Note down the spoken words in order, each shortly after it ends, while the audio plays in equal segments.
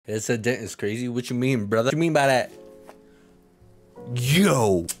It said dent is crazy. What you mean, brother? What you mean by that?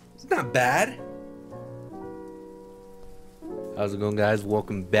 Yo, it's not bad. How's it going, guys?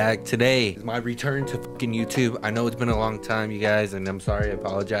 Welcome back. Today is my return to fucking YouTube. I know it's been a long time, you guys, and I'm sorry. I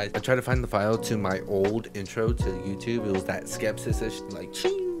apologize. I tried to find the file to my old intro to YouTube. It was that skepsis-ish, like,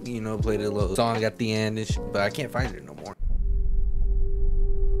 ching, you know, played a little song at the end, and but I can't find it no more.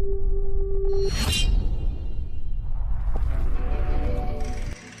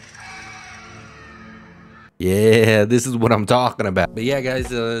 Yeah, this is what I'm talking about. But yeah, guys,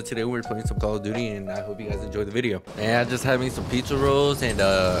 today we're playing some Call of Duty, and I hope you guys enjoy the video. And I just had me some pizza rolls and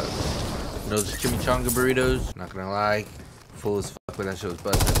those chimichanga burritos. Not gonna lie, full as fuck when that shit was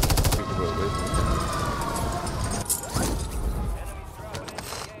busted. Pizza roll, wait.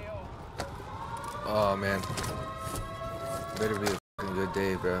 Oh man, better be a fucking good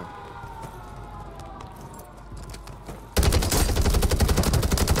day, bro.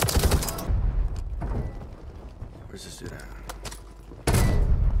 Where's this dude at?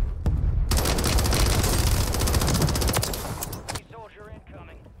 Soldier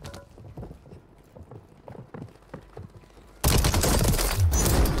incoming.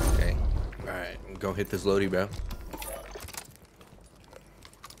 Okay. Alright, go hit this loadie, bro.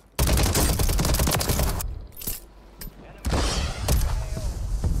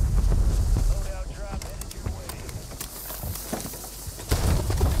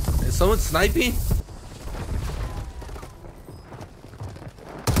 Is someone sniping?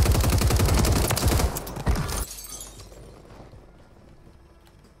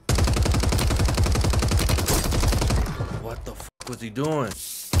 What the fuck was he doing?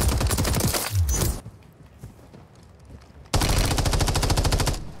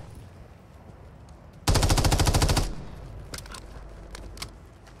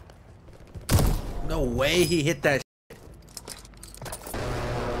 No way he hit that shit.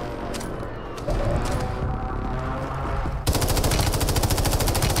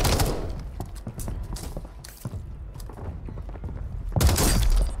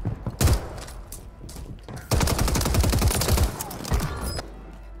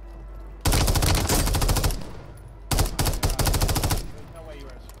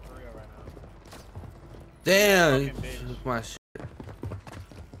 Damn, took my shit.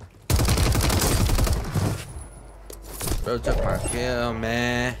 Bro took my kill,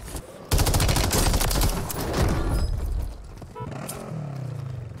 man.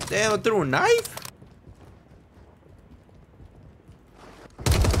 Damn, I threw a knife?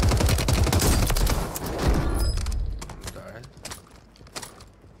 Sorry.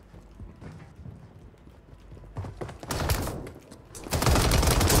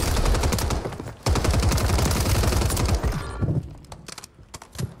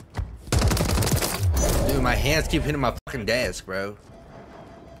 My hands keep hitting my fucking desk, bro.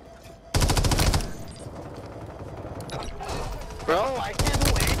 Bro, I can't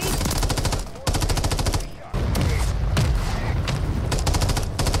do anything.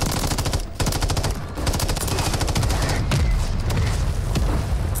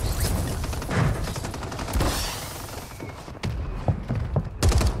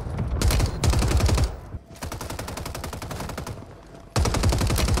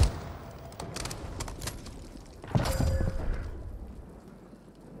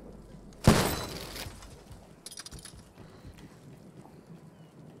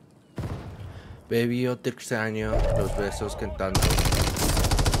 Baby, yo te extraño, los besos cantando.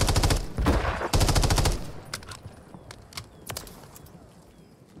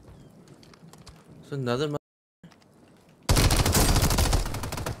 It's another mo-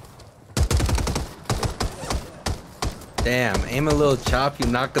 Damn, aim a little choppy,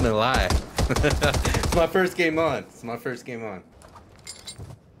 not gonna lie. It's my first game on. It's my first game on.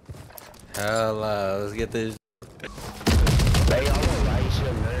 Hello, let's get this.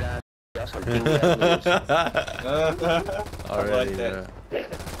 Already, bro.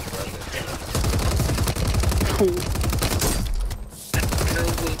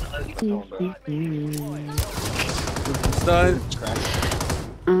 Stun.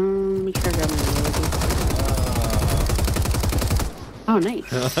 Make sure I got my loading. Oh,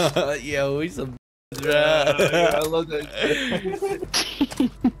 nice. Yo, we some I love that.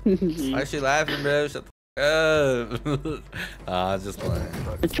 Why is she laughing, bro? Shut the fuck up. I was just playing.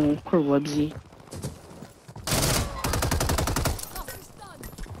 It's a poor wubsy.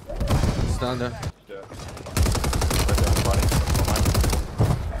 Stunned her.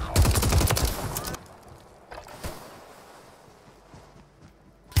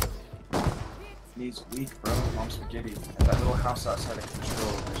 He's weak, bro. Mom's spaghetti. That little house outside of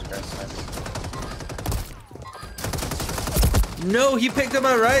control. There's a guy sniping. No, he picked up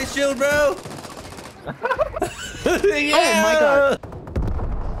my riot shield, bro. Yeah. Oh my god.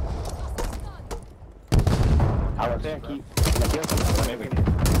 I was there, keep. Maybe.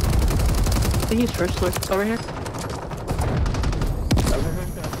 I think he's first floor. Over here.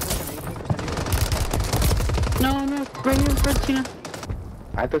 No, no. Right here in front, Tina.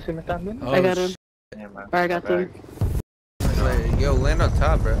 I thought me están viendo. Oh, I got him. Yeah, man. I got them. Like, yo, land on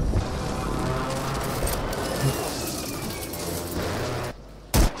top, bro.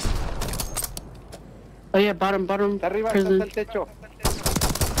 Oh yeah, bottom Está arriba, está prison. el techo.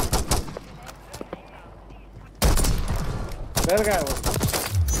 Verga, güey.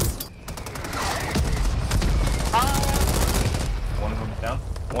 One of them is down.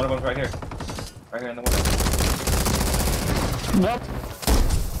 One of them's right here. Right here in the window. What?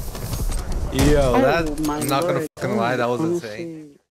 Yo, Oh that my I'm not gonna lord. fucking lie, that was Honestly. insane.